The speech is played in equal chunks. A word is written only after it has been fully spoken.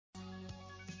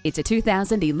It's a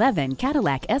 2011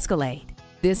 Cadillac Escalade.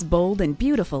 This bold and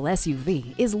beautiful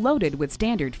SUV is loaded with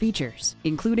standard features,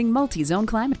 including multi-zone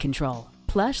climate control,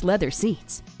 plush leather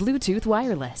seats, Bluetooth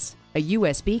wireless, a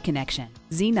USB connection,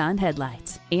 xenon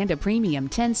headlights, and a premium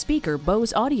 10-speaker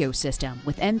Bose audio system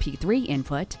with MP3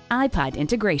 input, iPod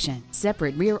integration,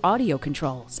 separate rear audio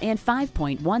controls, and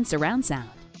 5.1 surround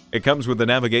sound. It comes with a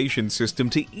navigation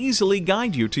system to easily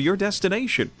guide you to your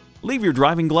destination. Leave your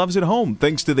driving gloves at home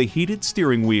thanks to the heated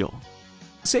steering wheel.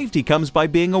 Safety comes by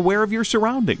being aware of your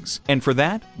surroundings, and for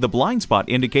that, the blind spot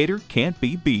indicator can't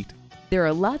be beat. There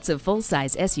are lots of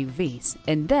full-size SUVs,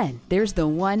 and then there's the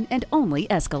one and only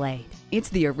Escalade. It's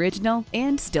the original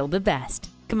and still the best.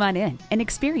 Come on in and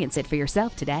experience it for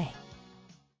yourself today.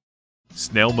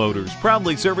 Snell Motors,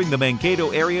 proudly serving the Mankato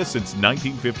area since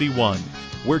 1951.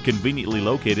 We're conveniently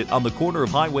located on the corner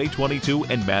of Highway 22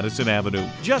 and Madison Avenue,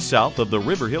 just south of the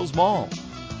River Hills Mall.